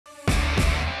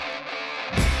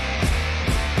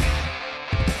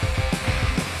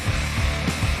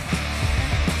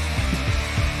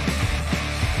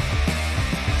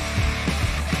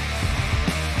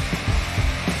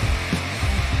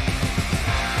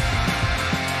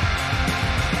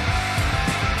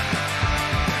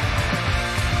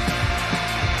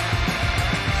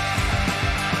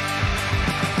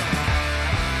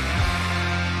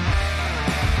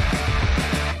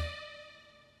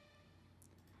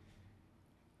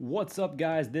What's up,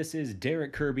 guys? This is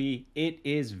Darreck Kirby. It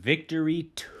is Victory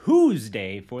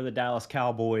Tuesday for the Dallas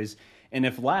Cowboys. And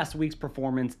if last week's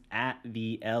performance at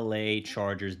the LA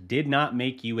Chargers did not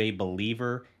make you a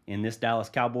believer in this Dallas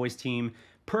Cowboys team,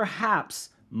 perhaps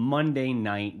Monday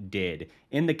night did.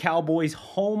 In the Cowboys'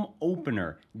 home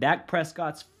opener, Dak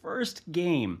Prescott's first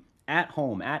game at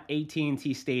home at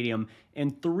AT&T Stadium in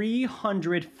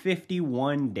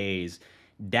 351 days,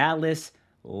 Dallas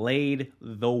laid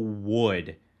the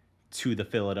wood to the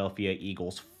Philadelphia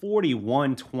Eagles,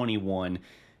 41-21.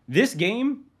 This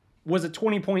game was a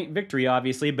 20-point victory,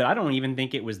 obviously, but I don't even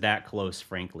think it was that close,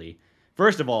 frankly.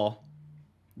 First of all,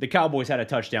 the Cowboys had a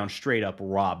touchdown straight up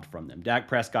robbed from them. Dak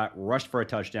Prescott rushed for a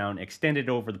touchdown, extended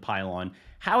over the pylon.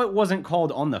 How it wasn't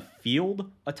called on the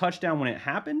field a touchdown when it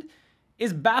happened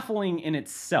is baffling in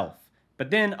itself. But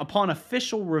then, upon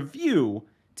official review,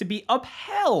 to be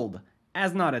upheld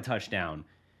as not a touchdown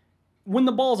when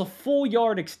the ball's a full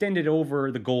yard extended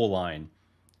over the goal line.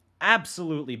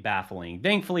 Absolutely baffling.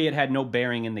 Thankfully, it had no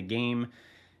bearing in the game.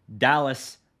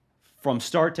 Dallas, from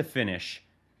start to finish,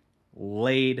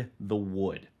 laid the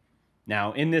wood.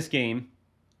 Now, in this game,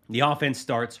 the offense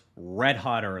starts red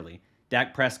hot early.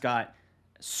 Dak Prescott,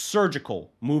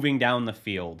 surgical, moving down the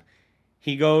field.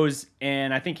 He goes,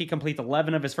 and I think he completes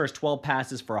 11 of his first 12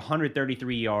 passes for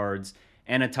 133 yards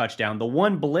and a touchdown. The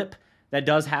one blip that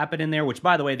does happen in there, which,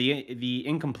 by the way, the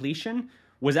incompletion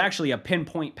was actually a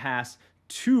pinpoint pass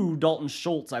to Dalton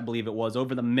Schultz, I believe it was,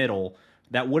 over the middle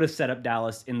that would have set up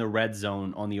Dallas in the red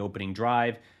zone on the opening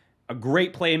drive. A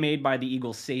great play made by the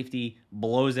Eagles safety,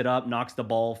 blows it up, knocks the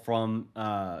ball from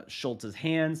Schultz's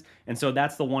hands, and so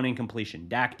that's the one incompletion.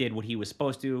 Dak did what he was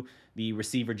supposed to. The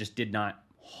receiver just did not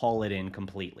haul it in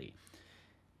completely.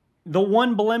 The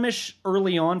one blemish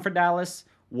early on for Dallas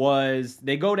was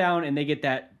they go down and they get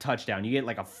that touchdown. You get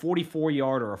like a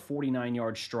 44-yard or a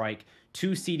 49-yard strike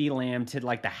to CeeDee Lamb to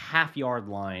like the half-yard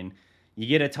line. You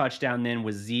get a touchdown then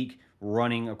with Zeke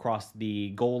running across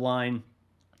the goal line.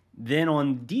 Then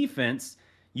on defense,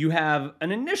 you have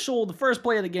the first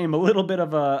play of the game, a little bit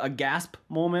of a gasp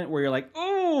moment where you're like,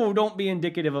 oh, don't be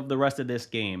indicative of the rest of this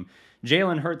game.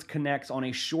 Jalen Hurts connects on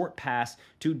a short pass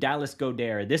to Dallas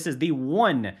Goedert. This is the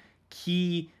one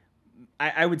key,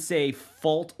 I would say,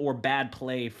 fault or bad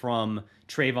play from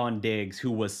Trayvon Diggs, who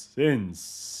was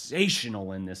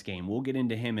sensational in this game. We'll get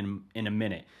into him in a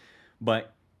minute.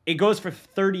 But it goes for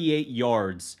 38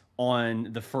 yards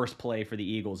on the first play for the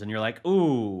Eagles. And you're like,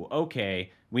 ooh,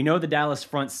 okay. We know the Dallas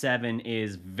front seven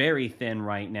is very thin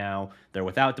right now. They're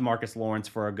without DeMarcus Lawrence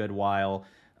for a good while.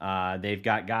 They've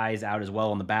got guys out as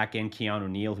well on the back end. Keanu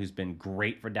Neal, who's been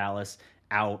great for Dallas,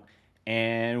 out.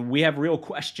 And we have real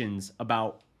questions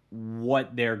about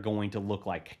what they're going to look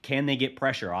like. Can they get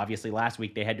pressure? Obviously, last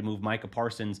week they had to move Micah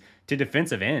Parsons to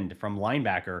defensive end from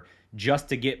linebacker just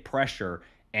to get pressure.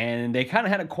 And they kind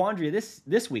of had a quandary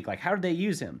this week. Like, how did they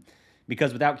use him?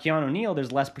 Because without Keanu Neal,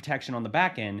 there's less protection on the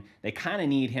back end. They kind of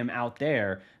need him out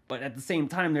there. But at the same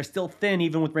time, they're still thin,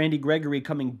 even with Randy Gregory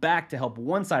coming back to help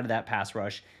one side of that pass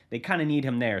rush. They kind of need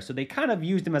him there. So they kind of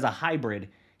used him as a hybrid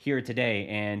here today.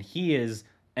 And he is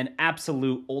an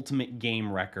absolute ultimate game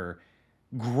wrecker.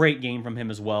 Great game from him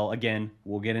as well. Again,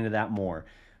 we'll get into that more.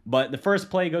 But the first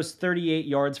play goes 38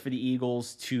 yards for the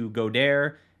Eagles to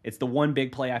Goedert. It's the one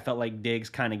big play I felt like Diggs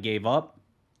kind of gave up.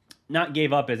 Not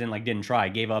gave up as in like didn't try.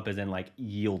 Gave up as in like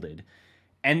yielded.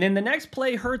 And then the next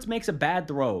play, Hurts makes a bad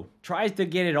throw. Tries to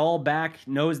get it all back.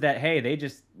 Knows that, hey, they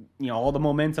just, all the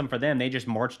momentum for them. They just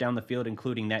marched down the field,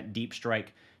 including that deep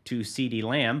strike to CeeDee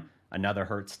Lamb, another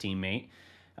Hurts teammate,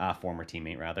 former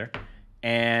teammate rather.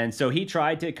 And so he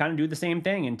tried to kind of do the same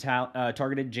thing and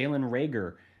targeted Jalen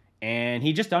Reagor. And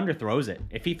he just underthrows it.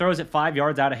 If he throws it 5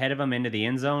 yards out ahead of him into the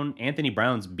end zone, Anthony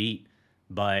Brown's beat.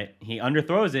 But he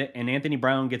underthrows it, and Anthony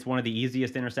Brown gets one of the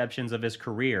easiest interceptions of his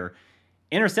career.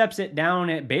 Intercepts it down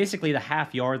at basically the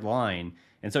half-yard line.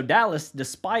 And so Dallas,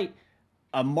 despite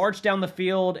a march down the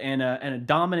field and a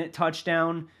dominant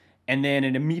touchdown and then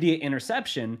an immediate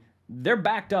interception, they're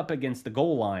backed up against the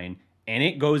goal line, and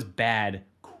it goes bad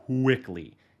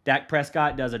quickly. Dak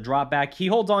Prescott does a drop back. He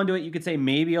holds on to it, you could say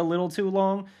maybe a little too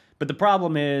long, but the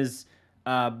problem is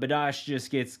Badash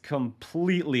just gets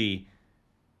completely...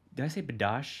 Did I say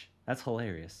Badash? That's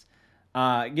hilarious.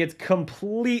 Gets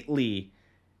completely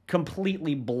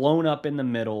blown up in the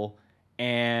middle,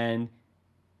 and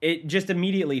it just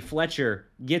immediately, Fletcher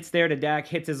gets there to Dak,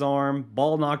 hits his arm,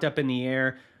 ball knocked up in the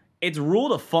air. It's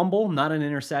ruled a fumble, not an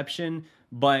interception,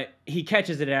 but he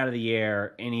catches it out of the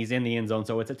air, and he's in the end zone,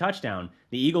 so it's a touchdown.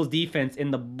 The Eagles' defense,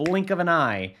 in the blink of an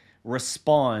eye,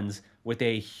 responds with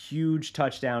a huge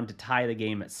touchdown to tie the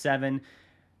game at 7.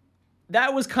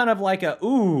 that was kind of like a,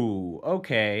 ooh,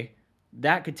 okay,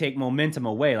 that could take momentum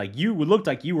away. Like, you looked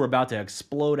like you were about to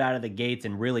explode out of the gates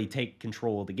and really take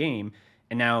control of the game.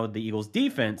 And now the Eagles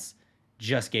defense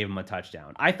just gave them a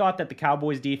touchdown. I thought that the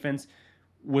Cowboys defense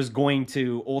was going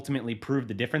to ultimately prove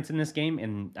the difference in this game,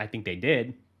 and I think they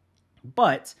did.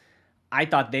 But I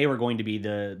thought they were going to be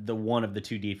the one of the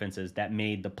two defenses that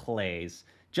made the plays,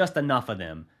 just enough of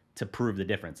them to prove the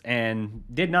difference, and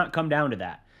did not come down to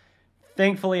that.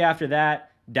 Thankfully, after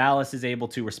that, Dallas is able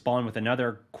to respond with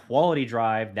another quality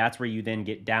drive. That's where you then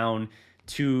get down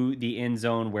to the end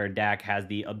zone where Dak has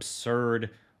the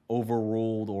absurd,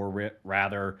 overruled, or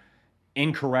rather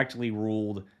incorrectly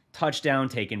ruled touchdown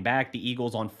taken back. The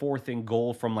Eagles on 4th and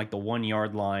goal from like the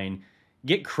 1-yard line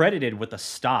get credited with a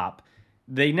stop.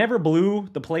 They never blew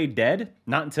the play dead,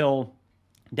 not until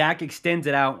Dak extends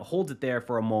it out, holds it there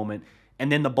for a moment,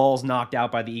 and then the ball's knocked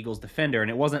out by the Eagles defender. And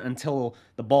it wasn't until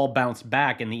the ball bounced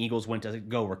back and the Eagles went to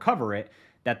go recover it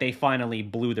that they finally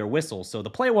blew their whistle. So the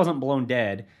play wasn't blown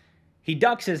dead. He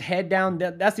ducks his head down.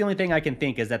 That's the only thing I can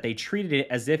think, is that they treated it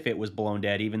as if it was blown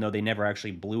dead, even though they never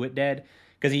actually blew it dead.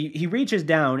 Because he reaches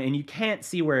down and you can't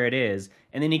see where it is.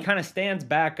 And then he kind of stands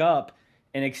back up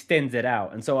and extends it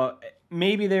out. And so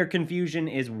maybe their confusion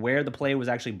is where the play was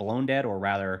actually blown dead, or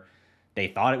rather they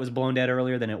thought it was blown dead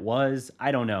earlier than it was.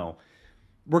 I don't know.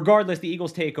 Regardless, the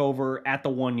Eagles take over at the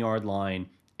 1-yard line,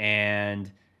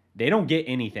 and they don't get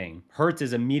anything. Hurts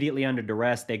is immediately under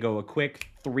duress. They go a quick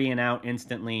 3-and-out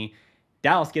instantly.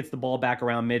 Dallas gets the ball back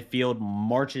around midfield,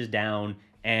 marches down,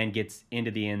 and gets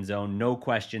into the end zone. No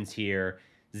questions here.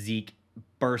 Zeke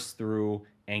bursts through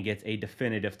and gets a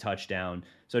definitive touchdown.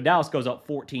 So Dallas goes up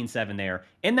 14-7 there.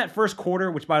 In that first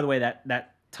quarter, which, by the way,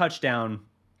 that touchdown...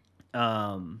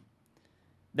 I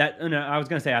was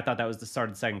going to say I thought that was the start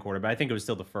of the second quarter, but I think it was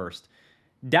still the first.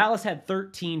 Dallas had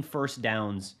 13 first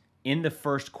downs in the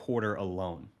first quarter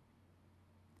alone.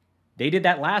 They did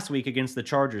that last week against the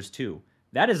Chargers too.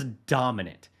 That is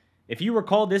dominant. If you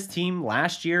recall this team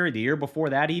last year, the year before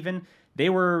that even, they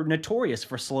were notorious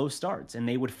for slow starts, and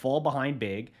they would fall behind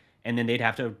big, and then they'd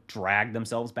have to drag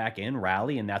themselves back in,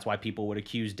 rally, and that's why people would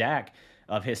accuse Dak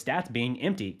of his stats being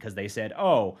empty, because they said,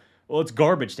 oh, well, it's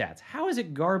garbage stats. How is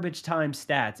it garbage time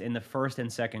stats in the first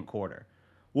and second quarter?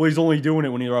 Well, he's only doing it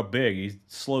when they're up big. He's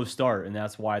slow start, and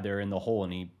that's why they're in the hole,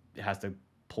 and he has to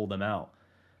pull them out.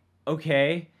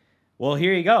 Okay, well,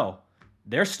 here you go.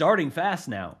 They're starting fast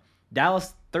now.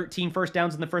 Dallas, 13 first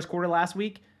downs in the first quarter last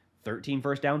week, 13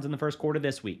 first downs in the first quarter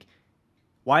this week.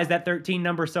 Why is that 13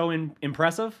 number so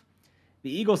impressive?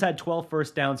 The Eagles had 12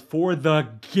 first downs for the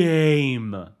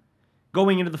game.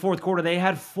 Going into the fourth quarter, they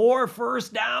had 4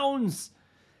 first downs.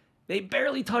 They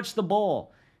barely touched the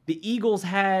ball. The Eagles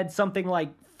had something like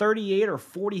 38 or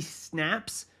 40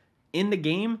 snaps in the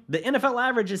game. The NFL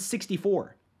average is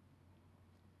 64.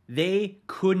 They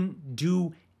couldn't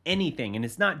do anything. And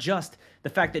it's not just the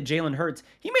fact that Jalen Hurts,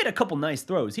 he made a couple nice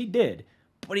throws. He did.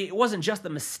 But it wasn't just the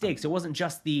mistakes. It wasn't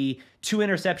just the 2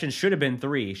 interceptions. Should have been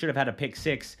 3. Should have had a pick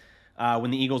 6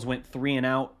 when the Eagles went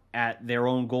 3-and-out at their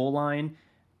own goal line.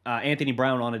 Anthony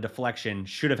Brown on a deflection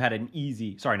should have had an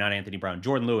easy... Sorry, not Anthony Brown.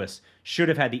 Jordan Lewis should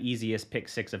have had the easiest pick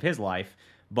 6 of his life,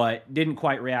 but didn't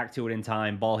quite react to it in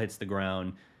time. Ball hits the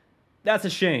ground. That's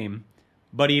a shame,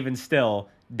 but even still,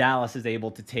 Dallas is able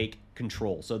to take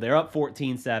control. So they're up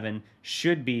 14-7,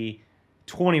 should be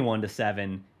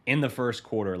 21-7 in the first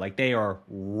quarter. Like, they are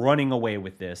running away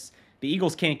with this. The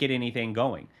Eagles can't get anything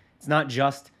going. It's not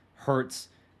just Hurts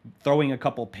throwing a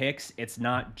couple picks. It's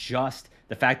not just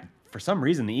the fact that for some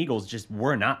reason the Eagles just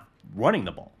were not running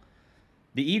the ball.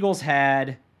 The Eagles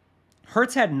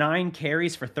Hurts had 9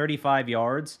 carries for 35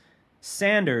 yards.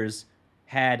 Sanders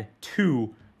had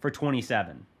 2 for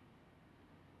 27.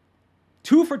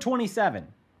 2 for 27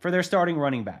 for their starting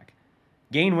running back.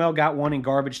 Gainwell got 1 in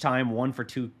garbage time, 1 for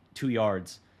 2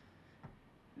 yards.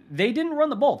 They didn't run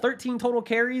the ball. 13 total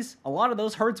carries. A lot of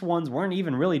those Hurts ones weren't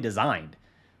even really designed.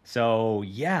 So,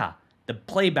 yeah, the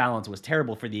play balance was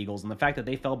terrible for the Eagles, and the fact that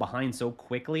they fell behind so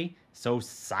quickly, so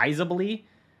sizably,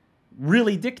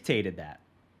 really dictated that.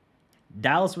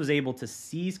 Dallas was able to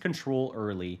seize control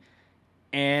early,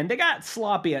 and they got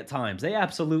sloppy at times. They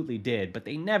absolutely did, but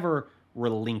they never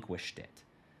relinquished it.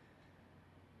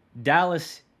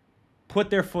 Dallas put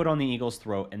their foot on the Eagles'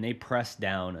 throat, and they pressed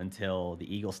down until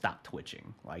the Eagles stopped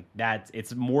twitching. Like,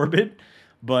 it's morbid,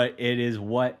 but it is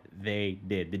what they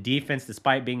did. The defense,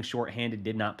 despite being shorthanded,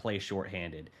 did not play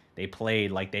shorthanded. They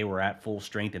played like they were at full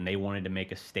strength, and they wanted to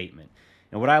make a statement.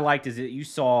 And what I liked is that you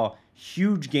saw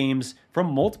huge games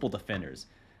from multiple defenders.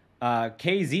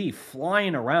 KZ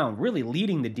flying around, really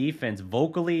leading the defense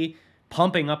vocally,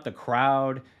 pumping up the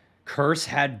crowd. Curse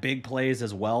had big plays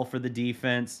as well for the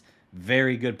defense.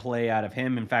 Very good play out of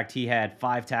him. In fact, he had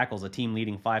 5 tackles, a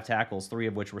team-leading 5 tackles, 3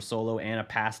 of which were solo and a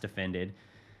pass defended.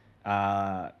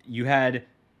 You had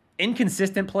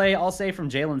inconsistent play, I'll say, from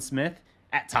Jalen Smith.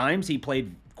 At times, he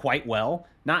played quite well.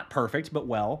 Not perfect, but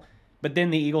well. But then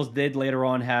the Eagles did later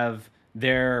on have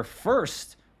their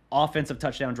first offensive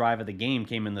touchdown drive of the game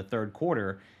came in the third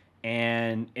quarter,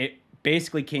 and it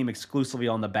basically came exclusively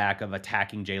on the back of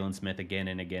attacking Jalen Smith again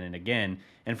and again and again.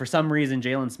 And for some reason,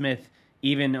 Jalen Smith,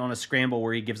 even on a scramble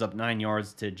where he gives up 9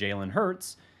 yards to Jalen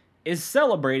Hurts, is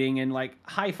celebrating and like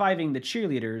high-fiving the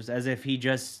cheerleaders as if he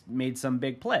just made some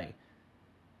big play.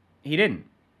 He didn't.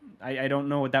 I don't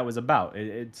know what that was about.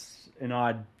 It's an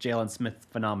odd Jalen Smith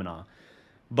phenomena.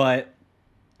 But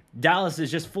Dallas is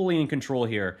just fully in control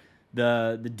here.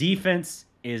 The defense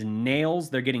is nails.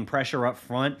 They're getting pressure up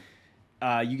front.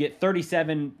 You get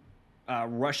 37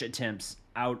 rush attempts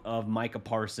out of Micah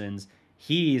Parsons.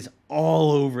 He's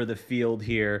all over the field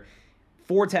here.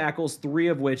 4 tackles, 3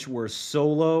 of which were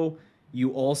solo.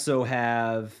 You also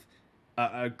have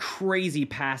a crazy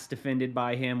pass defended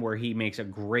by him where he makes a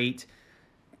great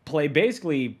play,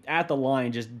 basically at the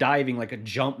line, just diving like a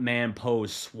jump man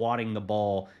pose, swatting the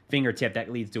ball, fingertip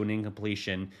that leads to an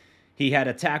incompletion. He had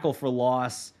a tackle for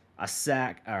loss, a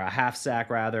sack, or a half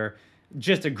sack rather.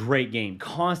 Just a great game,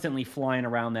 constantly flying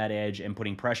around that edge and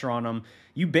putting pressure on him.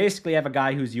 You basically have a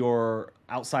guy who's your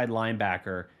outside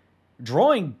linebacker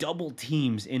drawing double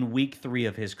teams in week 3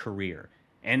 of his career.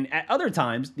 And at other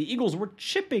times, the Eagles were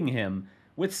chipping him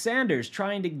with Sanders,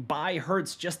 trying to buy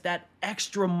Hurts just that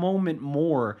extra moment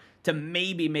more to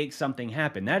maybe make something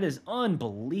happen. That is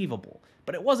unbelievable.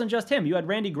 But it wasn't just him. You had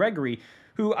Randy Gregory,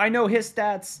 who I know his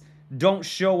stats don't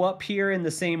show up here in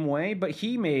the same way, but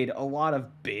he made a lot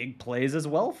of big plays as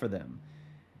well for them.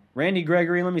 Randy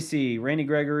Gregory, let me see. Randy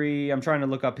Gregory, I'm trying to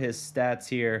look up his stats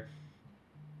here.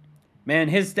 Man,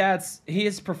 his stats,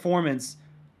 his performance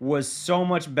was so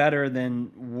much better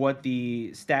than what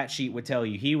the stat sheet would tell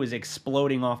you. He was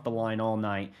exploding off the line all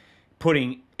night,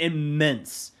 putting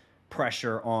immense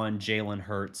pressure on Jalen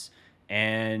Hurts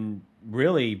and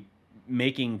really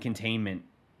making containment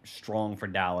strong for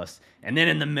Dallas. And then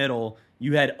in the middle,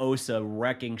 you had Osa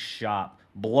wrecking shop,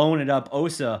 blowing it up.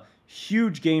 Osa,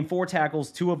 huge game, 4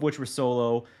 tackles, 2 of which were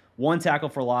solo, 1 tackle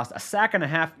for loss, a sack and a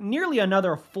half, nearly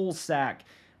another full sack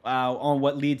on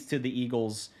what leads to the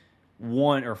Eagles'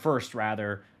 first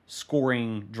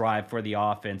scoring drive for the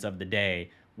offense of the day.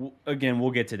 Again,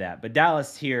 we'll get to that. But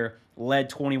Dallas here led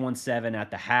 21-7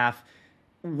 at the half.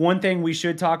 One thing we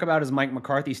should talk about is Mike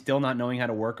McCarthy still not knowing how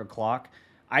to work a clock.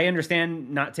 I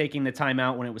understand not taking the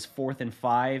timeout when it was 4th and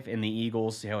 5 and the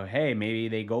Eagles, hey, maybe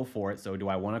they go for it. So do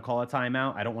I want to call a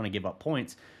timeout? I don't want to give up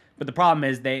points. But the problem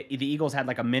is the Eagles had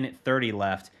like a minute 30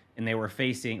 left and they were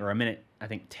facing, or a minute, I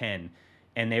think 10,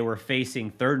 and they were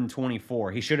facing 3rd and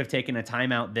 24. He should have taken a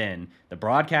timeout then. The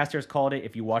broadcasters called it.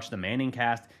 If you watch the Manning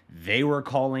cast, they were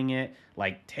calling it.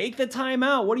 Like, take the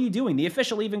timeout. What are you doing? The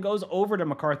official even goes over to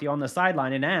McCarthy on the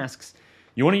sideline and asks,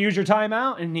 you want to use your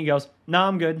timeout? And he goes, no,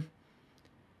 I'm good.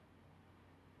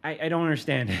 I don't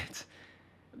understand it.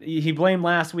 He blamed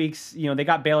last week's, they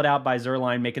got bailed out by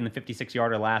Zerline making the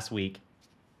 56-yarder last week.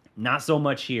 Not so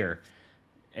much here.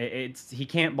 He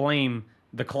can't blame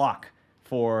the clock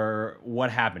for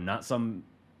what happened, not some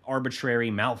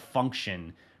arbitrary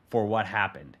malfunction for what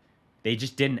happened. They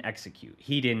just didn't execute.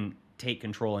 He didn't take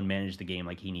control and manage the game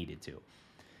like he needed to.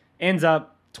 Ends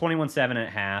up 21-7 at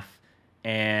half,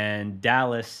 and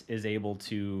Dallas is able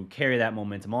to carry that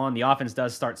momentum on. The offense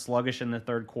does start sluggish in the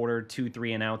third quarter, 2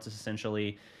 3-and-outs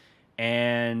essentially,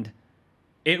 and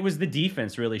it was the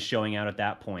defense really showing out at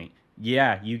that point.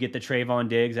 Yeah, you get the Trayvon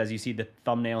Diggs, as you see the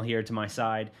thumbnail here to my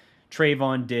side.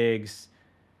 Trayvon Diggs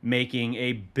making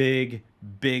a big,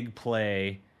 big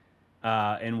play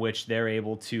in which they're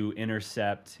able to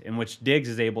intercept, in which Diggs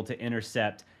is able to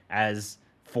intercept as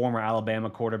former Alabama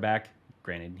quarterback.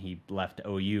 Granted, he left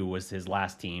OU, was his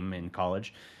last team in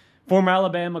college. Former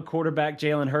Alabama quarterback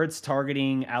Jalen Hurts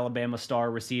targeting Alabama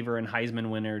star receiver and Heisman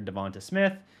winner Devonta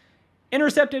Smith.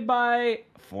 Intercepted by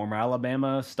former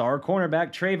Alabama star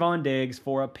cornerback Trayvon Diggs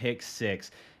for a pick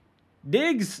 6.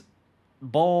 Diggs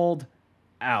balled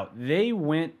out. They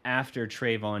went after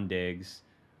Trayvon Diggs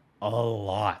a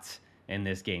lot in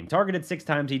this game. Targeted 6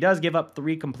 times. He does give up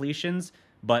 3 completions,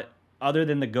 but other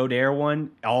than the Goddard one,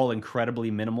 all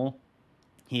incredibly minimal.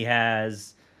 He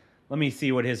has, let me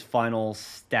see what his final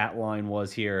stat line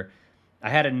was here. I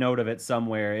had a note of it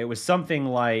somewhere. It was something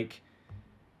like,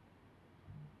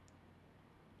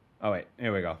 oh wait,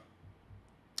 here we go.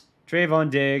 Trayvon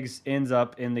Diggs ends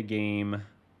up in the game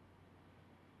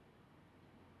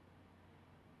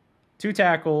 2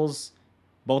 tackles,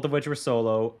 both of which were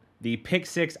solo. The pick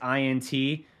 6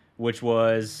 INT, which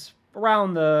was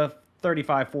around the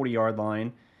 35, 40-yard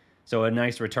line. So a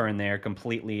nice return there,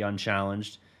 completely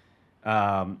unchallenged.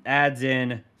 Adds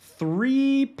in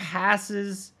 3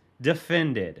 passes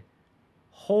defended.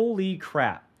 Holy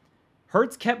crap.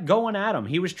 Hurts kept going at him.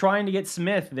 He was trying to get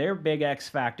Smith, their big X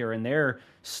factor and their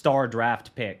star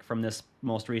draft pick from this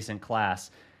most recent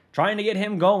class, trying to get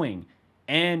him going.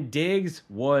 And Diggs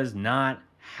was not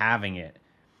having it.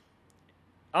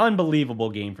 Unbelievable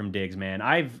game from Diggs, man.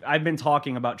 I've been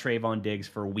talking about Trayvon Diggs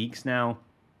for weeks now.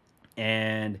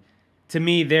 And to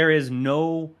me, there is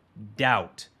no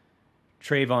doubt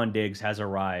Trayvon Diggs has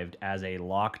arrived as a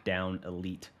lockdown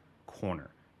elite corner.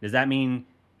 Does that mean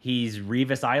he's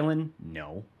Revis Island?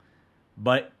 No.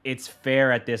 But it's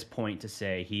fair at this point to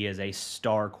say he is a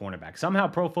star cornerback. Somehow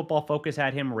Pro Football Focus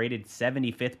had him rated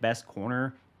 75th best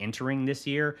corner entering this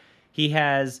year. He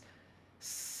has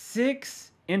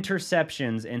 6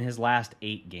 interceptions in his last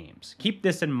 8 games. Keep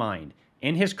this in mind.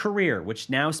 In his career, which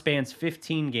now spans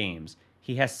 15 games,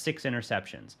 he has 6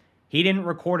 interceptions. He didn't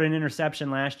record an interception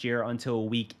last year until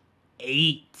week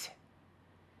 8.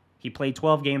 He played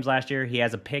 12 games last year. He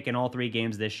has a pick in all 3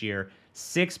 games this year.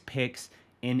 6 picks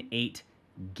in 8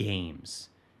 games.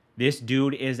 This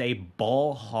dude is a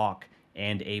ball hawk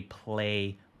and a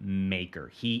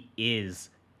playmaker. He is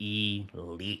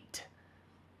elite.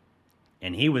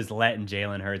 And he was letting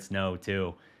Jalen Hurts know,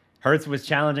 too. Hurts was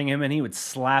challenging him, and he would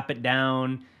slap it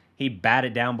down. He'd bat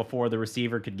it down before the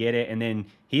receiver could get it, and then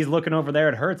he's looking over there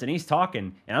at Hurts, and he's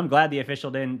talking. And I'm glad the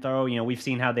official didn't throw. You know, we've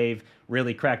seen how they've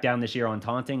really cracked down this year on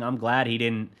taunting. I'm glad he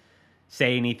didn't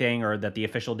say anything or that the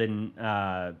official didn't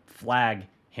flag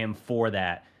him for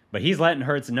that. But he's letting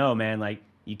Hurts know, man, like,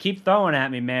 you keep throwing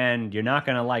at me, man, you're not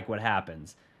going to like what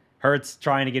happens. Hurts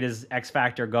trying to get his X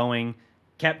Factor going,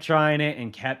 kept trying it,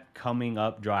 and kept coming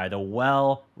up dry. The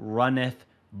well runneth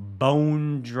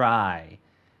bone dry.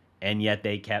 And yet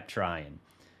they kept trying.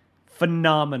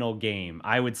 Phenomenal game.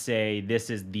 I would say this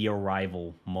is the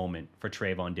arrival moment for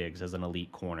Trayvon Diggs as an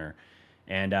elite corner.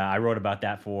 And I wrote about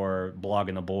that for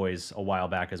Blogging the Boys a while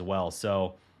back as well.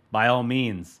 So by all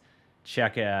means,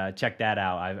 check that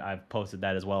out. I've posted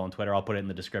that as well on Twitter. I'll put it in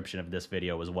the description of this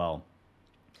video as well.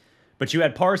 But you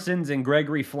had Parsons and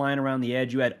Gregory flying around the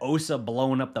edge. You had Osa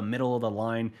blowing up the middle of the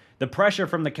line. The pressure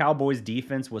from the Cowboys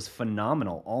defense was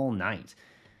phenomenal all night.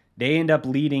 They end up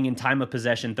leading in time of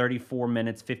possession 34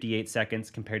 minutes, 58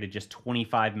 seconds compared to just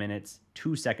 25 minutes,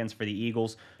 2 seconds for the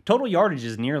Eagles. Total yardage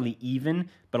is nearly even,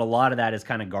 but a lot of that is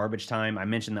kind of garbage time. I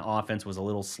mentioned the offense was a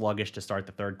little sluggish to start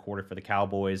the third quarter for the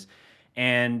Cowboys.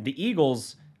 And the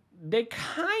Eagles, they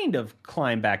kind of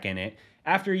climbed back in it.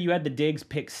 After you had the Diggs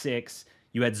pick 6,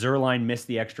 you had Zuerlein miss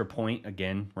the extra point.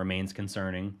 Again, remains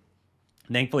concerning.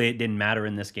 Thankfully, it didn't matter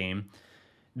in this game.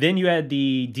 Then you had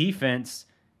the defense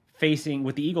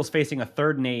with the Eagles facing a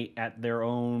 3rd and 8 at their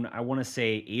own, I want to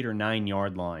say 8 or 9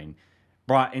 yard line.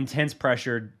 Brought intense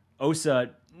pressure.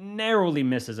 Osa narrowly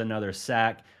misses another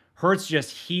sack. Hurts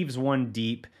just heaves one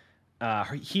deep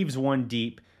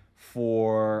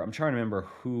for, I'm trying to remember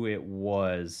who it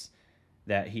was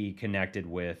that he connected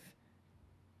with.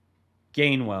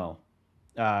 Gainwell.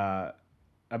 I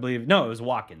believe, no, it was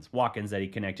Watkins. Watkins that he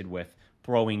connected with,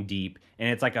 throwing deep. And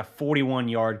it's like a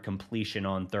 41-yard completion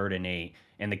on 3rd and 8.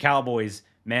 And the Cowboys,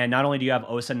 man, not only do you have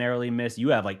Osa narrowly miss, you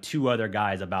have like 2 other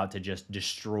guys about to just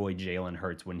destroy Jalen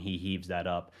Hurts when he heaves that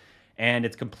up. And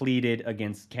it's completed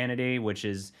against Kennedy, which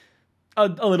is a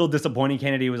little disappointing.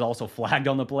 Kennedy was also flagged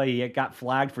on the play. He got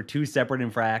flagged for 2 separate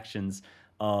infractions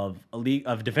of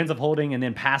defensive holding and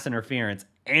then pass interference,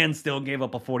 and still gave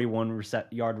up a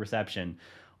 41-yard reception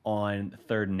on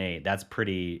 3rd and 8. That's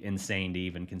pretty insane to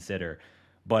even consider.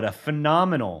 But a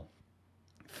phenomenal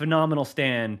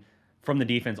stand from the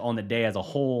defense on the day as a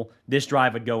whole. This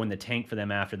drive would go in the tank for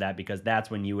them after that, because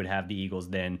that's when you would have the Eagles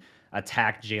then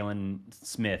attack Jalen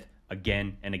Smith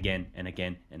again and again and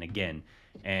again and again.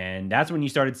 And that's when you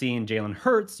started seeing Jalen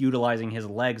Hurts utilizing his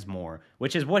legs more,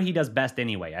 which is what he does best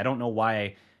anyway. I don't know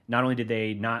why not only did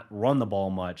they not run the ball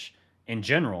much in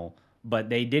general, but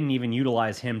they didn't even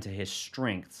utilize him to his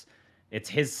strengths. It's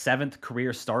his 7th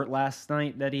career start last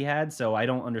night that he had, so I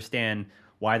don't understand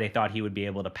why they thought he would be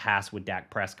able to pass with Dak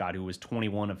Prescott, who was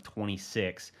 21 of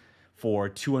 26 for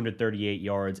 238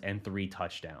 yards and 3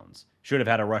 touchdowns. Should have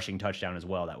had a rushing touchdown as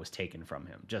well that was taken from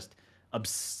him. Just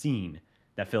obscene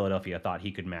that Philadelphia thought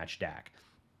he could match Dak.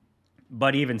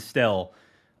 But even still,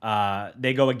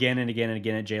 they go again and again and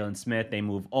again at Jalen Smith. They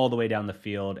move all the way down the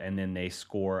field, and then they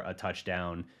score a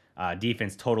touchdown.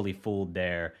 Defense totally fooled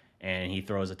there, and he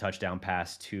throws a touchdown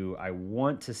pass to, I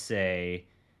want to say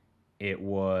it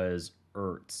was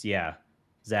Ertz. Yeah,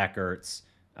 Zach Ertz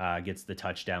gets the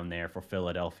touchdown there for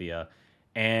Philadelphia.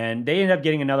 And they end up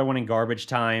getting another one in garbage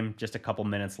time, just a couple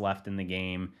minutes left in the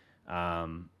game.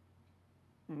 Um,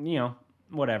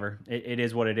 whatever. It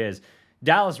is what it is.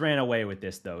 Dallas ran away with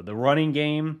this, though. The running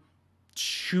game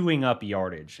chewing up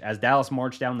yardage. As Dallas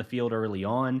marched down the field early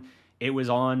on, it was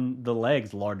on the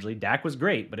legs largely. Dak was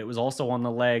great, but it was also on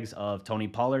the legs of Tony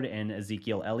Pollard and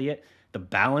Ezekiel Elliott. The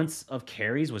balance of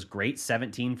carries was great.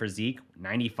 17 for Zeke,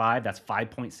 95. That's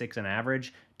 5.6 an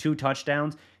average. 2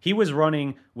 touchdowns. He was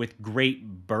running with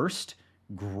great burst,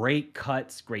 great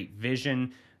cuts, great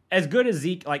vision. As good as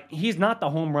Zeke, he's not the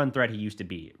home run threat he used to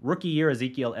be. Rookie year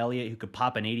Ezekiel Elliott, who could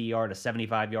pop an 80-yard, a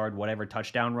 75-yard, whatever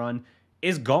touchdown run,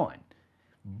 is gone.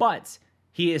 But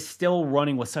he is still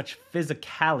running with such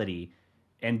physicality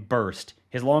and burst.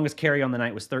 His longest carry on the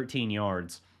night was 13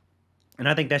 yards. And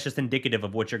I think that's just indicative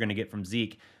of what you're going to get from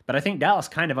Zeke. But I think Dallas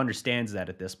kind of understands that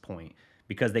at this point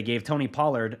because they gave Tony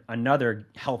Pollard another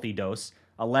healthy dose,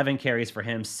 11 carries for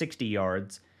him, 60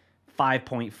 yards,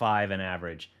 5.5 an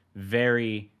average.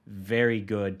 Very, very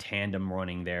good tandem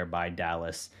running there by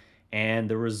Dallas. And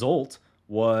the result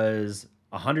was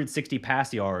 160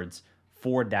 pass yards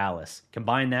for Dallas.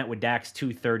 Combine that with Dak's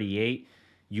 238,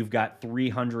 you've got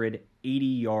 380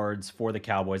 yards for the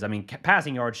Cowboys. I mean,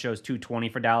 passing yards shows 220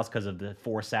 for Dallas because of the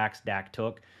 4 sacks Dak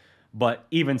took. But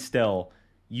even still,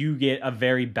 you get a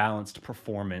very balanced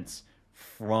performance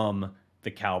from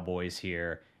the Cowboys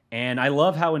here. And I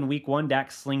love how in week 1,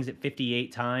 Dak slings it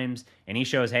 58 times, and he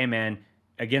shows, hey, man,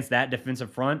 against that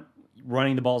defensive front,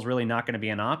 running the ball is really not going to be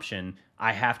an option.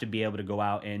 I have to be able to go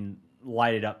out and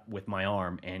light it up with my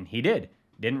arm, and he did.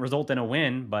 Didn't result in a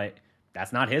win, but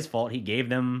that's not his fault.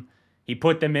 He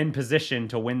put them in position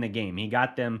to win the game. He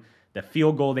got them the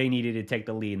field goal they needed to take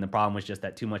the lead, and the problem was just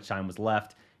that too much time was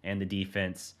left, and the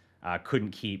defense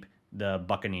couldn't keep the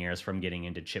Buccaneers from getting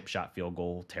into chip shot field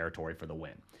goal territory for the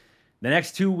win. The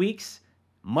next 2 weeks,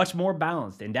 much more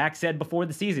balanced. And Dak said before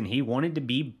the season he wanted to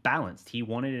be balanced. He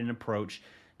wanted an approach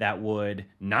that would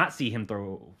not see him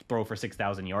throw for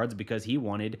 6,000 yards because he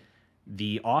wanted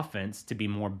the offense to be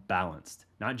more balanced.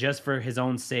 Not just for his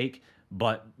own sake,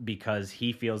 but because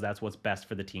he feels that's what's best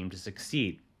for the team to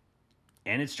succeed.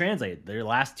 And it's translated. Their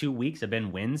last 2 weeks have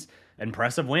been wins,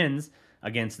 impressive wins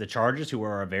against the Chargers, who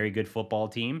are a very good football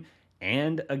team,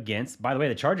 and against, by the way,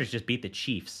 the Chargers just beat the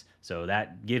Chiefs. So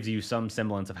that gives you some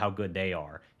semblance of how good they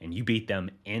are. And you beat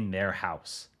them in their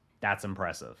house. That's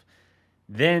impressive.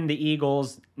 Then the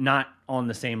Eagles, not on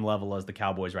the same level as the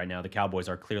Cowboys right now. The Cowboys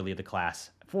are clearly the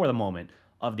class, for the moment,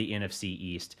 of the NFC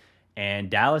East. And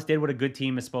Dallas did what a good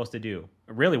team is supposed to do.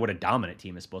 Really what a dominant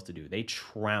team is supposed to do. They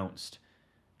trounced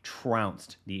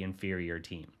the inferior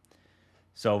team.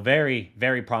 So very,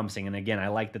 very promising. And again, I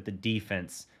like that the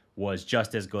defense was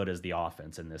just as good as the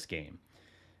offense in this game.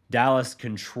 Dallas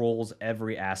controls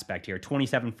every aspect here.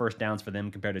 27 first downs for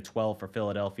them compared to 12 for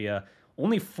Philadelphia.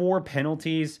 Only 4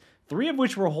 penalties, 3 of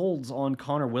which were holds on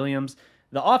Connor Williams.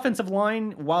 The offensive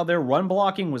line, while their run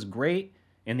blocking was great,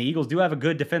 and the Eagles do have a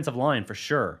good defensive line for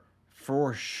sure.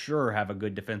 For sure have a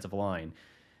good defensive line.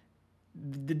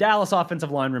 The Dallas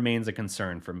offensive line remains a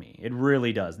concern for me. It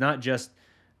really does. Not just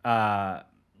the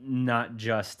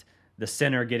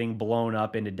center getting blown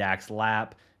up into Dak's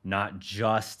lap, not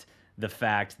just the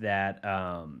fact that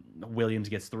Williams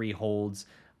gets 3 holds.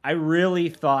 I really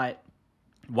thought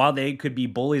while they could be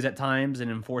bullies at times and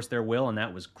enforce their will, and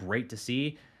that was great to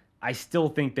see, I still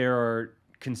think there are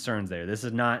concerns there. This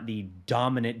is not the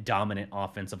dominant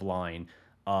offensive line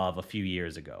of a few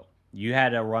years ago. You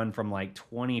had a run from like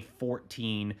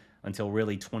 2014 until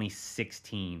really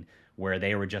 2016 where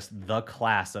they were just the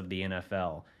class of the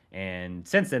NFL. And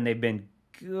since then, they've been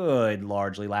good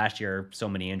largely. Last year, so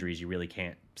many injuries, you really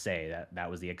can't say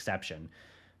that was the exception.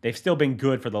 They've still been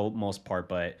good for the most part,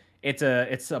 but it's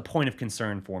a point of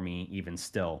concern for me even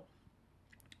still.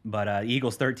 But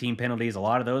Eagles 13 penalties, a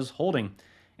lot of those holding.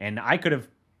 And I could have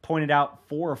pointed out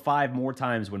 4 or 5 more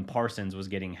times when Parsons was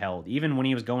getting held, even when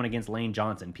he was going against Lane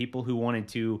Johnson. People who wanted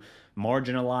to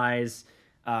marginalize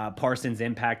Parsons'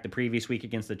 impact the previous week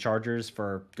against the Chargers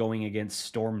for going against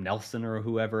Storm Nelson or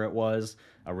whoever it was,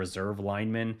 a reserve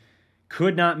lineman,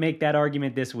 could not make that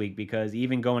argument this week because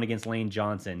even going against Lane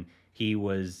Johnson, he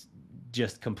was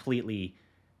just completely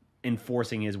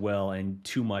enforcing his will and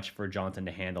too much for Johnson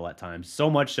to handle at times. So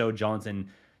much so Johnson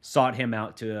sought him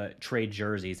out to trade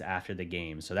jerseys after the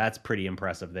game. So that's pretty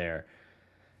impressive there.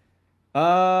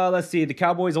 Let's see. The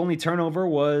Cowboys' only turnover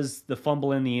was the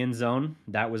fumble in the end zone.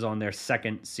 That was on their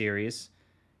second series.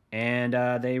 And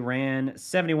they ran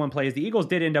 71 plays. The Eagles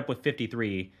did end up with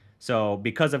 53. So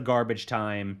because of garbage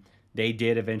time, they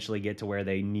did eventually get to where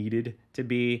they needed to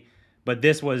be. But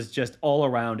this was just all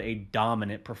around a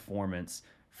dominant performance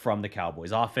from the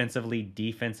Cowboys. Offensively,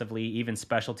 defensively, even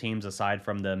special teams aside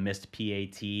from the missed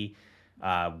PAT.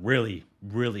 Really,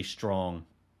 really strong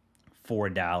for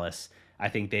Dallas. I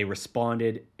think they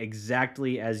responded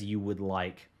exactly as you would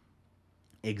like.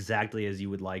 Exactly as you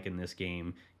would like in this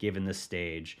game, given this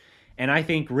stage. And I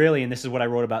think really, and this is what I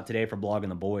wrote about today for Blogging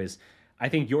the Boys, I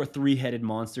think your three-headed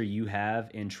monster you have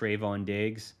in Trayvon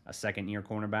Diggs, a second-year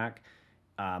cornerback,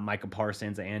 Micah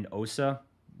Parsons, and Osa,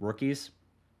 rookies,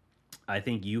 I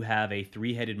think you have a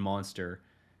three-headed monster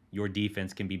your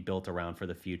defense can be built around for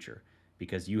the future,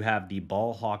 because you have the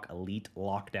ball hawk elite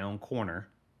lockdown corner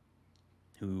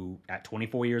who at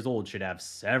 24 years old should have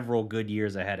several good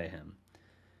years ahead of him.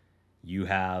 You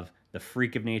have the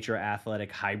freak of nature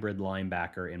athletic hybrid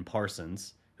linebacker in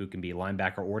Parsons, who can be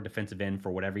linebacker or defensive end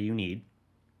for whatever you need.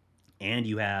 And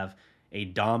you have a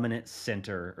dominant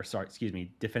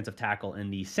defensive tackle in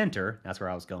the center, that's where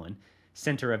I was going,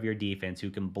 center of your defense, who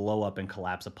can blow up and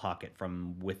collapse a pocket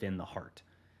from within the heart.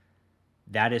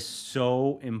 That is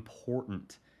so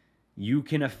important. You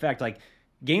can affect, like,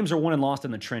 games are won and lost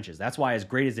in the trenches. That's why, as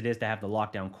great as it is to have the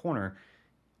lockdown corner,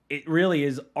 it really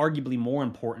is arguably more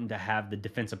important to have the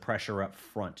defensive pressure up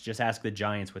front. Just ask the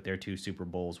Giants with their 2 Super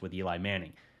Bowls with Eli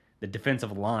Manning. The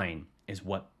defensive line is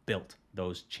what built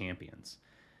those champions.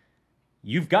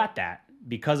 You've got that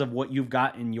because of what you've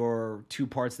got in your 2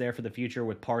 parts there for the future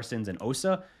with Parsons and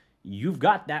Osa. You've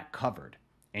got that covered.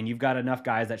 And you've got enough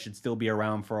guys that should still be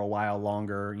around for a while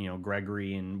longer,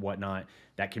 Gregory and whatnot,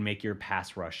 that can make your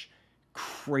pass rush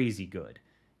crazy good.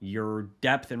 Your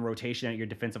depth and rotation at your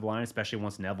defensive line, especially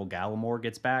once Neville Gallimore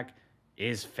gets back,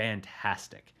 is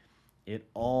fantastic. It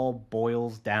all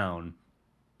boils down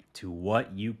to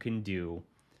what you can do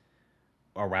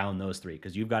around those 3,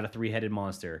 because you've got a 3-headed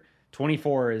monster.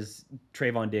 24 is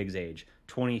Trayvon Diggs' age.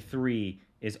 23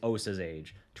 is Osa's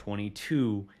age.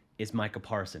 22 is Micah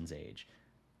Parsons' age.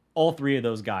 All 3 of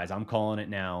those guys, I'm calling it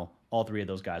now, all 3 of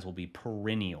those guys will be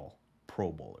perennial Pro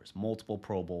Bowlers. Multiple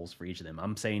Pro Bowls for each of them.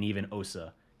 I'm saying even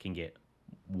Osa can get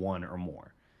 1 or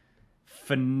more.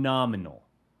 Phenomenal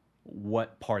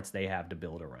what parts they have to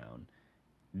build around.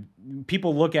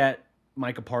 People look at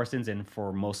Micah Parsons, and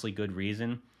for mostly good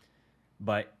reason,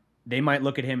 but they might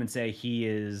look at him and say he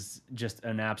is just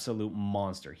an absolute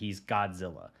monster. He's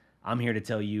Godzilla. I'm here to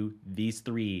tell you these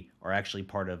 3 are actually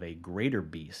part of a greater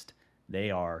beast. They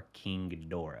are King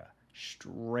Ghidorah,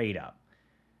 straight up.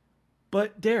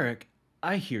 But Darreck,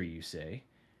 I hear you say,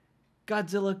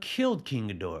 Godzilla killed King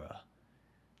Ghidorah.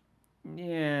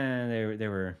 Yeah, there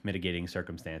were mitigating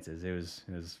circumstances. It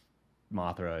was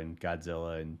Mothra and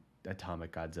Godzilla and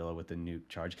Atomic Godzilla with the nuke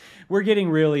charge. We're getting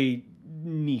really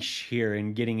niche here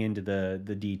and getting into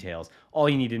the details. All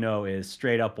you need to know is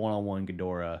straight up one-on-one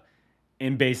Ghidorah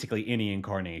in basically any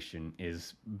incarnation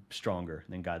is stronger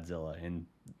than Godzilla. And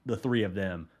the 3 of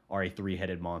them are a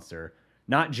 3-headed monster,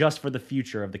 not just for the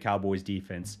future of the Cowboys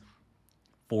defense,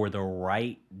 for the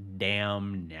right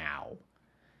damn now.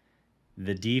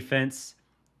 The defense,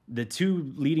 the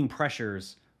 2 leading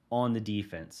pressures on the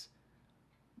defense.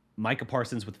 Micah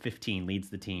Parsons with 15 leads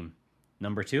the team.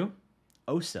 Number 2,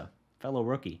 Osa, fellow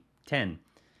rookie, 10.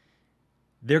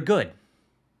 They're good.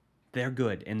 They're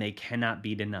good, and they cannot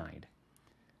be denied.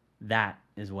 That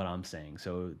is what I'm saying.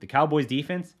 So the Cowboys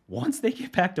defense, once they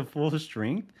get back to full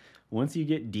strength, once you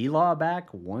get D-Law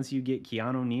back, once you get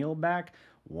Keanu Neal back,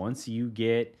 once you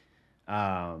get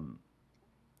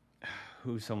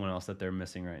who's someone else that they're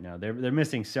missing right now? They're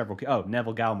missing several. Oh,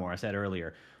 Neville Gallimore, I said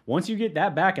earlier. Once you get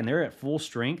that back and they're at full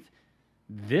strength,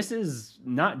 this is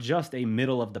not just a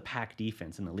middle-of-the-pack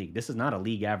defense in the league. This is not a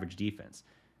league average defense.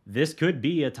 This could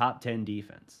be a top 10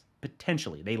 defense.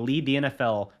 Potentially. They lead the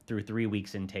NFL through 3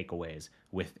 weeks in takeaways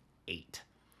with 8.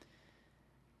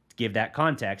 To give that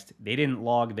context, they didn't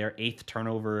log their 8th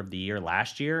turnover of the year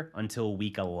last year until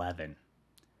week 11.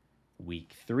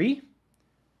 Week 3,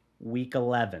 week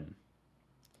 11.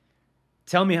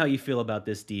 Tell me how you feel about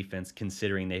this defense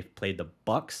considering they've played the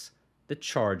Bucs, the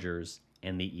Chargers,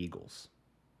 and the Eagles.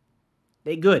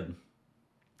 They good.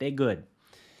 They good.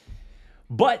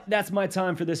 But that's my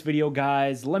time for this video,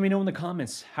 guys. Let me know in the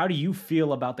comments, how do you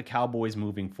feel about the Cowboys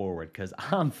moving forward? Because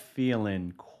I'm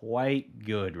feeling quite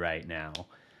good right now.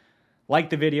 Like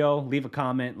the video, leave a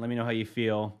comment, let me know how you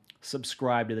feel.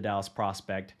 Subscribe to the Dallas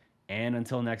Prospect. And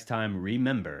until next time,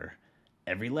 remember,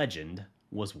 every legend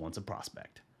was once a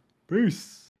prospect.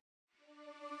 Peace.